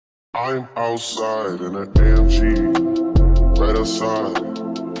I'm outside in an AMG, right outside,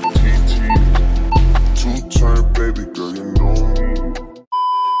 TT, two-turn baby girl, you know me.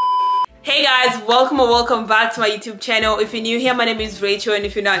 Hey guys, welcome back to my YouTube channel. If you're new here, my name is Rachel, and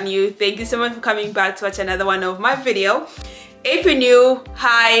if you're not new, thank you so much for coming back to watch another one of my video. If you're new,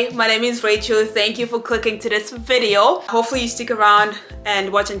 hi, my name is Rachel. Thank you for clicking to this video. Hopefully you stick around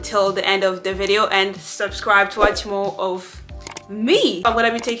and watch until the end of the video and subscribe to watch more of me. I'm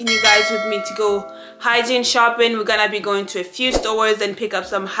gonna be taking you guys with me to go hygiene shopping. We're gonna be going to a few stores and pick up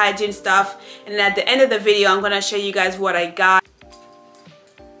some hygiene stuff, and at the end of the video I'm gonna show you guys what I got.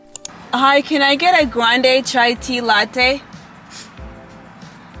 Hi, can I get a grande chai tea latte?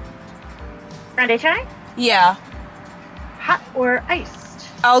 Grande chai? Yeah. Hot or iced?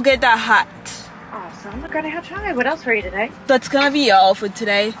 I'll get that hot. Awesome. Grande hot chai. What else for you today? That's gonna be all for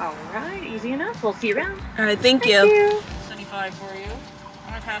today. Alright, easy enough. We'll see you around. Alright, thank you. 75 for you. I'm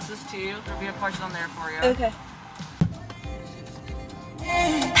gonna pass this to you. There'll be a portion on there for you. Okay.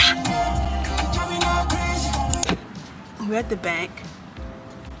 We're at the bank.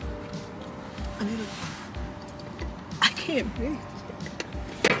 I can't breathe.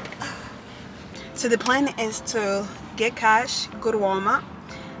 So the plan is to get cash, go to Walmart,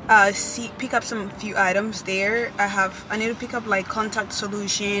 pick up some few items there. I need to pick up like contact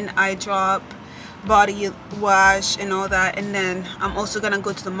solution, eye drop, body wash and all that, and then I'm also gonna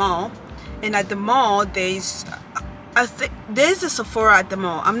go to the mall, and at the mall there's a Sephora at the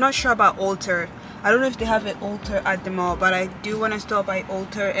mall. I'm not sure about Ulta. I don't know if they have an Ulta at the mall, but I do want to stop by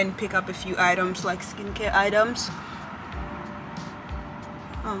Ulta and pick up a few items like skincare items.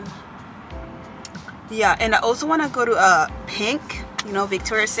 Yeah, and I also want to go to Pink, you know,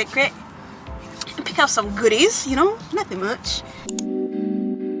 Victoria's Secret, and pick up some goodies, you know, nothing much.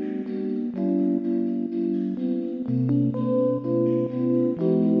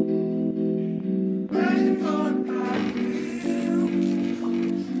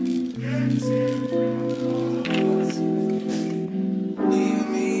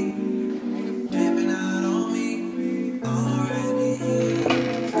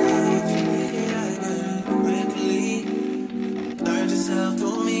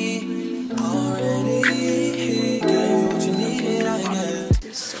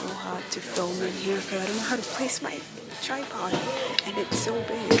 To film in here because I don't know how to place my tripod and it's so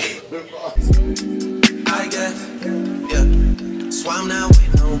big. I guess, yeah. So I'm not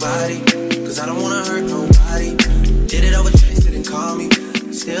with nobody because I don't want to hurt nobody. Did it over, chased it and call me.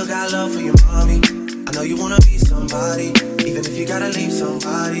 Still got love for your mommy. I know you want to be somebody, even if you gotta leave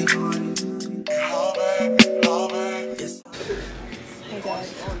somebody. Hey guys,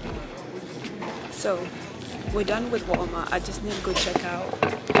 so we're done with Walmart. I just need to go check out.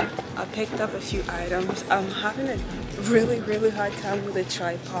 I picked up a few items. I'm having a really hard time with a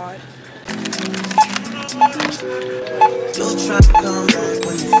tripod. You'll try to come back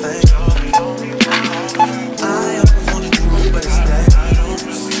when you faint. I always wanted to, but it's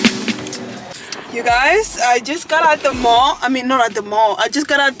You guys, I just got out the mall. I mean, not at the mall. I just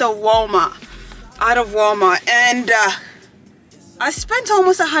got out the Walmart. Out of Walmart. And I spent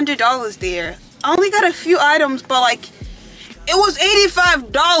almost $100 there. I only got a few items, but like, it was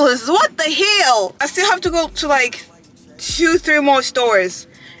 $85. What the hell? I still have to go to like 2-3 more stores,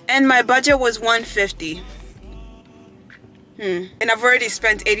 and my budget was $150. And I've already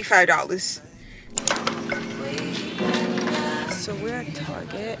spent $85. So we're at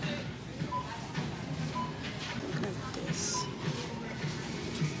Target. Look at this.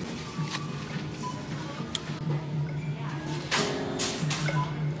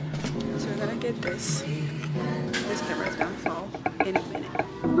 So we're gonna get this. This camera's gonna fall in a minute.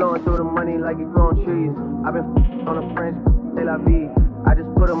 blowing through the money like he throwing trees. I've been on a French, Tel Aviv. I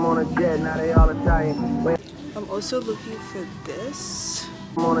just put them on a jet, now they all Italian. I'm also looking for this.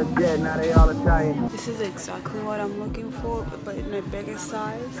 I'm on a jet, now they all Italian. This is exactly what I'm looking for, but in a bigger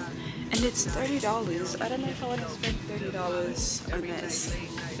size. And it's $30. I don't know if I want to spend $30 on this.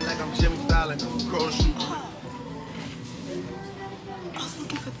 Like I'm Jim Fallon, I was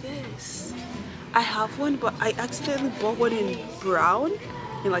looking for this. I have one, but I accidentally bought one in brown,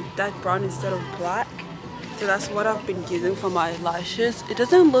 in like dark brown instead of black. So that's what I've been using for my lashes. It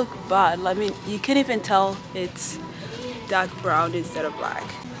doesn't look bad. I mean, you can't even tell it's dark brown instead of black.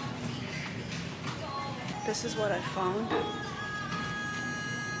 This is what I found.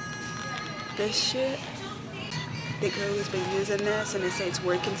 This shit. The girl has been using this and they say it's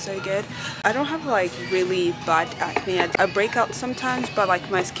working so good. I don't have like really bad acne. I break out sometimes, but like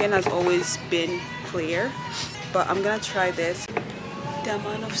my skin has always been clear. But I'm gonna try this. The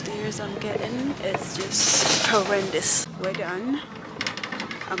amount of stairs I'm getting is just horrendous. We're done.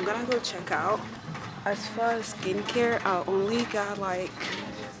 I'm gonna go check out. As far as skincare, I only got like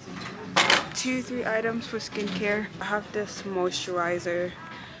 2-3 items for skincare. I have this moisturizer,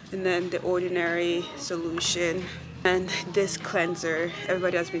 and then the Ordinary solution, and this cleanser.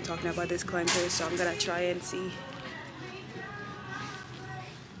 Everybody has been talking about this cleanser, so I'm gonna try and see.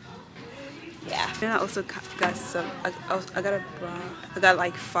 Yeah. And I also got some, I got a bra. I got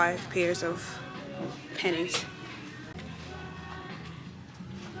like 5 pairs of panties.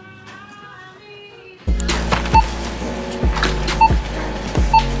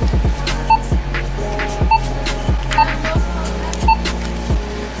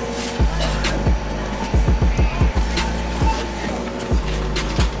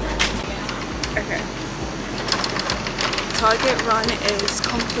 Okay. Target run is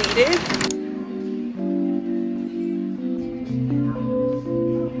completed.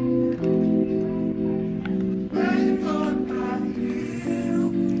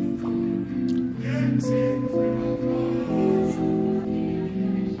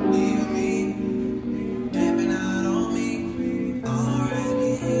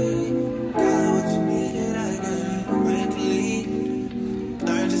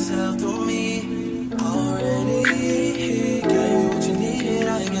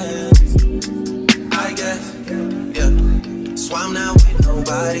 I'm not with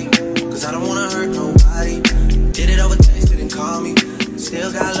nobody, cause I don't wanna hurt nobody. Did it over text, didn't call me.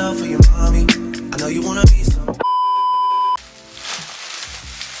 Still got love for your mommy. I know you wanna be some.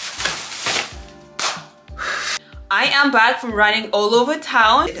 I am back from running all over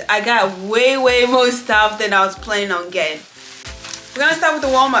town. I got way more stuff than I was planning on getting. We're gonna start with the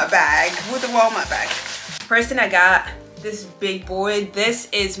Walmart bag. First thing I got, this big boy. This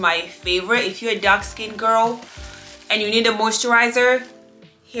is my favorite. If you're a dark skinned girl and you need a moisturizer,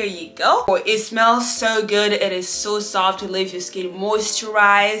 here you go. It smells so good. It is so soft to leave your skin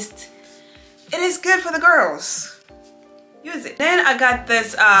moisturized. It is good for the girls. Use it. Then I got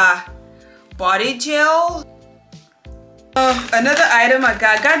this body gel. Another item I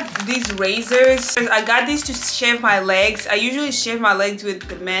got these razors. I got these to shave my legs. I usually shave my legs with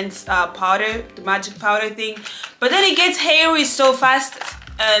the men's powder, the magic powder thing, but then it gets hairy so fast,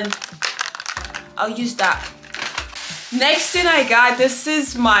 and I'll use that. Next thing I got, this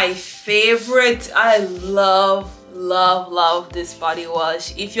is my favorite. I love this body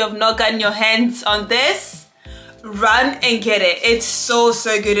wash. If you have not gotten your hands on this, run and get it. It's so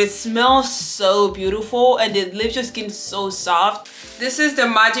good. It smells so beautiful and it leaves your skin so soft. This is the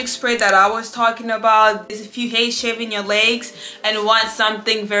magic spray that I was talking about. If you hate shaving your legs and want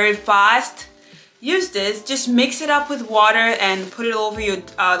something very fast, use this. Just mix it up with water and put it over your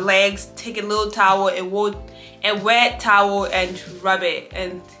legs. Take a little towel and wet towel and rub it,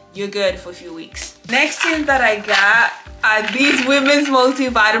 and you're good for a few weeks. Next thing that I got are these women's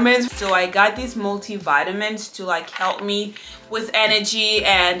multivitamins. So I got these multivitamins to like help me with energy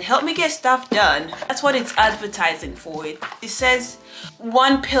and help me get stuff done. That's what it's advertising for. It says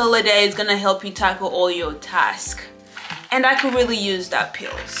 1 pill a day is gonna help you tackle all your tasks, and I could really use that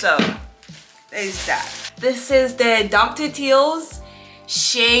pill. So there's that. This is the Dr. Teal's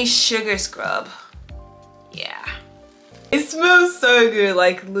Shea Sugar Scrub. Yeah, it smells so good.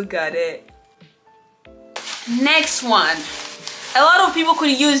 Like, look at it. Next one, a lot of people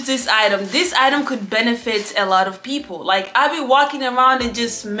could use this item. This item could benefit a lot of people. Like, I've been walking around and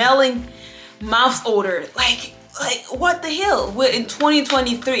just smelling mouth odor. Like what the hell? We're in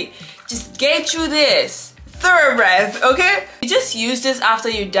 2023. Just get through this. Thorough breath, okay? You just use this after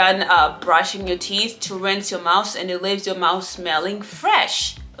you're done brushing your teeth to rinse your mouth, and it leaves your mouth smelling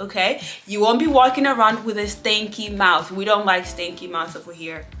fresh. Okay, you won't be walking around with a stinky mouth. We don't like stinky mouth over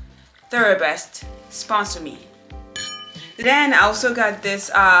here. ThoroBest, sponsor me. Then I also got this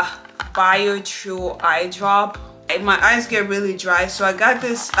Bio True eye drop. My eyes get really dry, so I got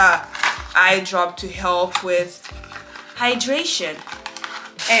this eye drop to help with hydration.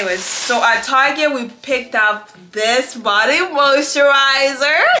 Anyways, so at Target we picked up this body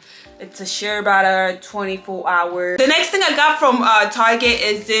moisturizer. It's a shea butter 24 hours. The next thing I got from Target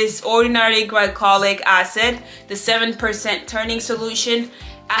is this Ordinary Glycolic Acid, the 7% turning solution.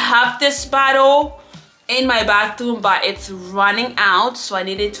 I have this bottle in my bathroom, but it's running out, so I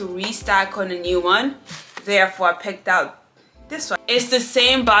needed to restock on a new one. Therefore, I picked out this one. It's the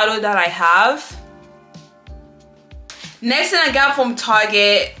same bottle that I have. Next thing I got from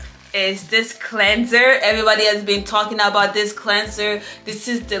Target is this cleanser. Everybody has been talking about this cleanser. This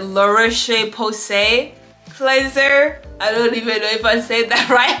is the La Roche-Posay cleanser. I don't even know if I said that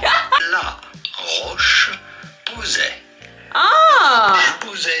right. La Roche-Posay.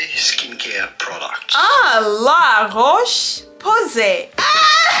 Posay skincare products. La Roche-Posay.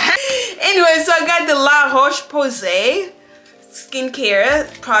 La Roche-Posay skincare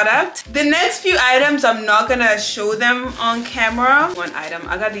product. The next few items I'm not gonna show them on camera. One item,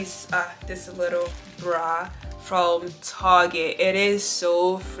 I got these this little bra from Target. It is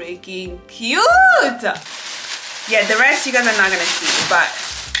so freaking cute. Yeah, the rest you guys are not gonna see, but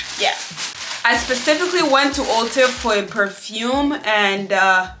yeah. I specifically went to Ulta for a perfume and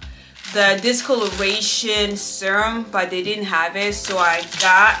the discoloration serum, but they didn't have it, so I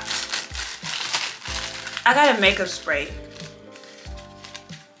got a makeup spray.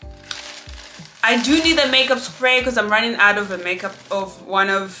 I do need a makeup spray because I'm running out of one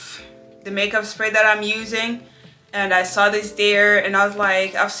of the makeup spray that I'm using, and I saw this there and I was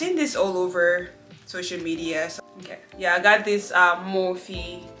like, I've seen this all over social media. So, okay, yeah, I got this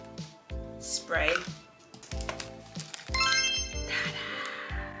Morphe spray.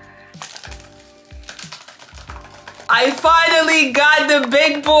 I finally got the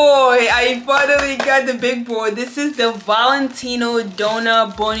big boy. This is the Valentino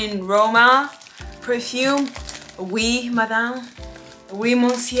Donna Bonin Roma perfume. Oui, madame. Oui,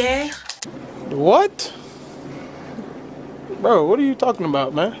 monsieur. What? Bro, what are you talking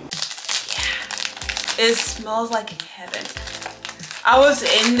about, man? Yeah. It smells like heaven. I was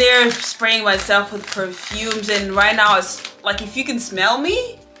in there spraying myself with perfumes, and right now it's like, if you can smell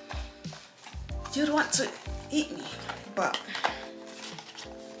me, you'd want to eat me. But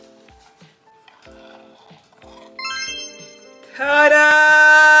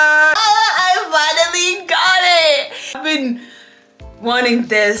ta-da! I finally got it! I've been wanting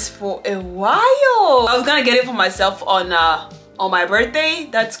this for a while. I was gonna get it for myself on my birthday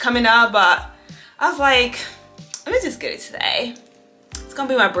that's coming up, but I was like, let me just get it today. It's gonna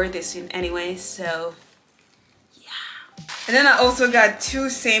be my birthday soon anyway, so yeah. And then I also got 2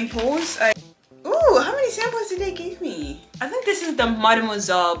 samples. Ooh, how many samples did they give me? I think this is the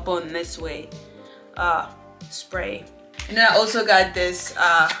Mademoiselle Bon This Way spray. And then I also got this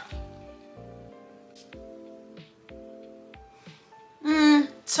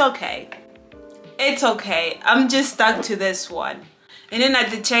it's okay. It's okay. I'm just stuck to this one. And then at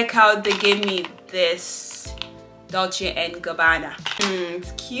the checkout they gave me this Dolce & Gabbana.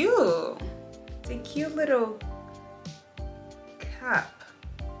 It's cute. It's a cute little cup.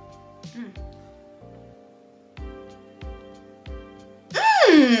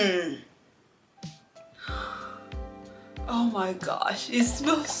 Oh my gosh, it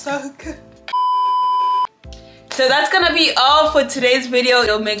smells so good. So that's gonna be all for today's video.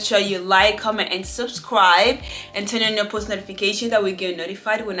 So make sure you like, comment, and subscribe, and turn on your post notification that we get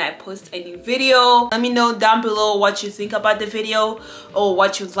notified when I post a new video. Let me know down below what you think about the video, or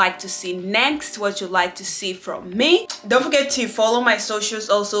what you'd like to see next, what you'd like to see from me. Don't forget to follow my socials,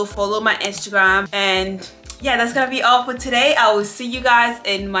 also follow my Instagram. And yeah, that's gonna be all for today. I will see you guys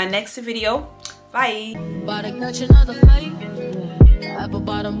in my next video. Bye. About to catch another fight. Apple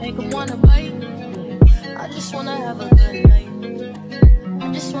bottom make 'em wanna bite. I just wanna have a good night.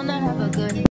 I just wanna have a good